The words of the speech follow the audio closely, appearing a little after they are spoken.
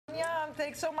on.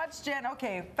 Thanks so much, Jen.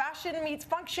 Okay, fashion meets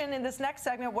function in this next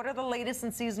segment. What are the latest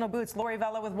in seasonal boots? Lori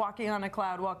Vella with Walking on a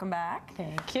Cloud. Welcome back.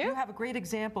 Thank you. You have a great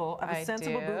example of a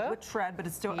sensible boot with tread, but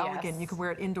it's still elegant. You can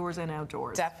wear it indoors and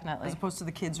outdoors. Definitely. As opposed to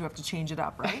the kids who have to change it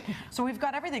up, right? So we've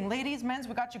got everything. Ladies, men's,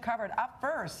 we got you covered. Up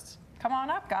first. Come on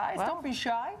up, guys. Well, don't be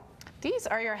shy. These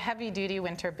are your heavy-duty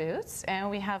winter boots, and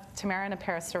we have Timberland and a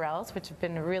pair of Sorels, which have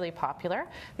been really popular.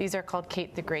 These are called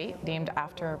Kate the Great, named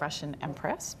after a Russian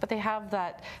empress, but they have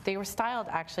that, they were styled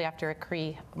actually after a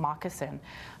Cree moccasin.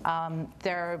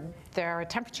 They're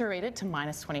temperature rated to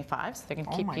 -25, so they can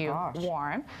keep you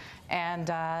warm. And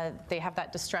they have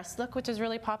that distressed look, which is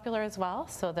really popular as well,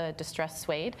 so the distressed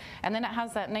suede. And then it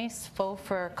has that nice faux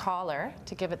fur collar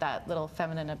to give it that little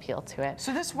feminine appeal to it.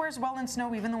 So this wears well in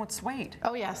snow even though it's suede?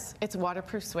 Oh yes, it's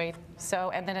waterproof suede.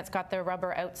 So, and then it's got the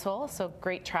rubber outsole, so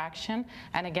great traction.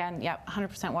 And again, yeah,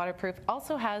 100% waterproof.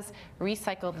 Also has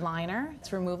recycled liner,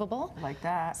 it's removable. Like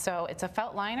that. So it's a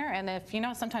felt liner, and if you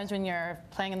know, sometimes when you're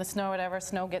playing in the snow or whatever,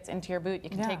 snow gets into your boot, you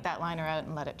can take that liner out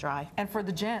and let it dry. And for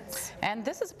the gents? And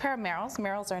this is a pair of Merrells.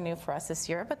 Merrells are new for us this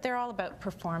year, but they're all about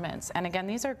performance. And again,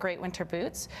 these are great winter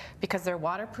boots because they're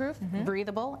waterproof,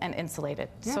 breathable, and insulated.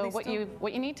 Yeah, so what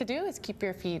you need to do is keep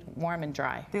your feet warm and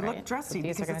dry. They look dressy so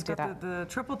these because are it's do got that. the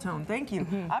triple tone. Thank you.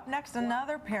 Up next,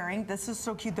 another pairing. This is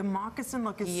so cute. The moccasin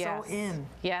look is so in.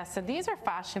 Yes, so these are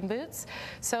fashion boots.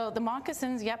 So the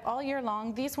moccasins, yep, all year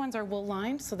long. These ones are wool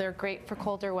lined, so they're great for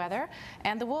colder weather.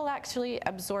 And the wool actually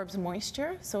absorbs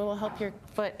moisture, so it will help your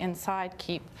foot inside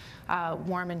keep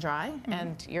warm and dry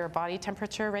and your body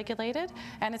temperature regulated.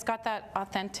 And it's got that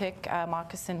authentic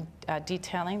moccasin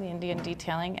detailing, the Indian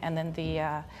detailing, and then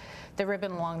the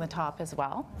ribbon along the top as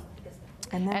well.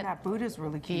 And then that boot is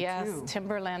really cute too. Yes,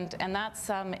 Timberland, and that's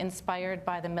inspired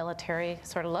by the military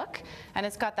sort of look. And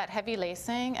it's got that heavy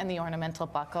lacing and the ornamental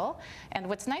buckle. And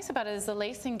what's nice about it is the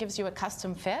lacing gives you a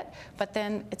custom fit, but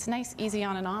then it's nice, easy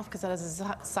on and off because it has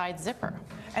a side zipper.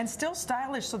 And still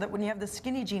stylish, so that when you have the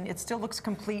skinny jean, it still looks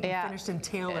complete and finished and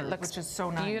tailored, which is so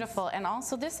nice. Beautiful. And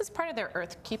also, this is part of their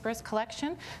Earth Keepers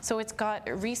collection. So it's got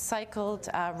recycled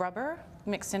rubber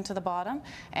mixed into the bottom,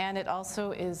 and it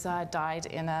also is dyed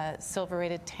in a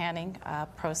silverated tanning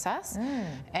process.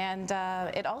 And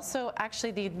it also,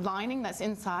 actually, the lining that's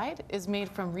inside is made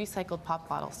from recycled pop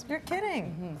bottles. You're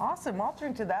kidding. Awesome. I'll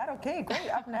turn to that. Okay, great.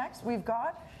 Up next, we've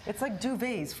got, it's like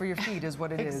duvets for your feet is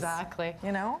what it is. Exactly.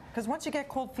 You know? Because once you get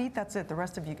cold feet, that's it. The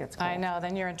rest of you gets cold. I know,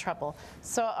 then you're in trouble.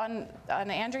 So on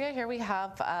Andrea here we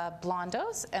have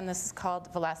Blondos, and this is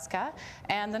called Valeska.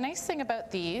 And the nice thing about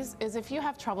these is if you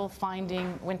have trouble finding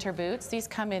winter boots, these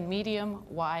come in medium,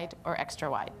 wide, or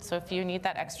extra wide. So if you need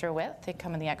that extra width, they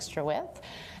come in the extra width.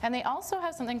 And they also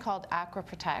have something called Aqua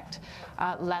Protect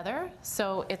leather.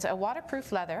 So it's a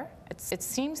waterproof leather. It's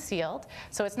seam sealed,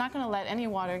 so it's not going to let any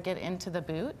water get into the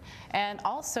boot. And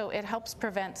also it helps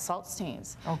prevent salt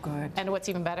stains. Oh, good. And what's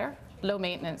even better? Low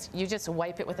maintenance. You just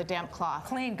wipe it with a damp cloth.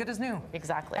 Clean, good as new.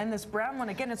 Exactly. And this brown one,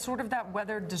 again, it's sort of that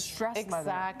weathered distressed leather.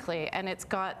 Exactly. And it's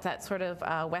got that sort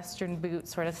of Western boot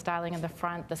sort of styling in the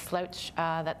front, the slouch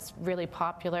that's really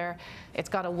popular. It's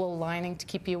got a wool lining to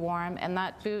keep you warm. And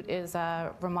that boot is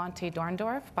Remonte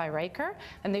Dorndorf by Reiker.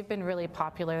 And they've been really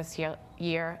popular this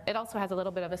year. It also has a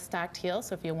little bit of a stacked heel,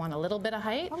 so if you want a little bit of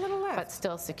height, but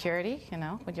still security, you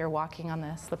know, when you're walking on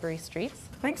the slippery streets.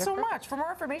 Thanks so much. For more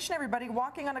information, everybody,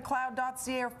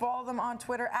 walkingonacloud.ca, or follow them on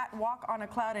Twitter at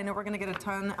walkonacloud. I know we're going to get a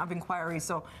ton of inquiries,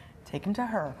 so take them to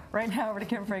her. Right now, over to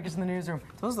Kim Frankers in the newsroom.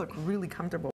 Those look really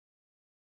comfortable.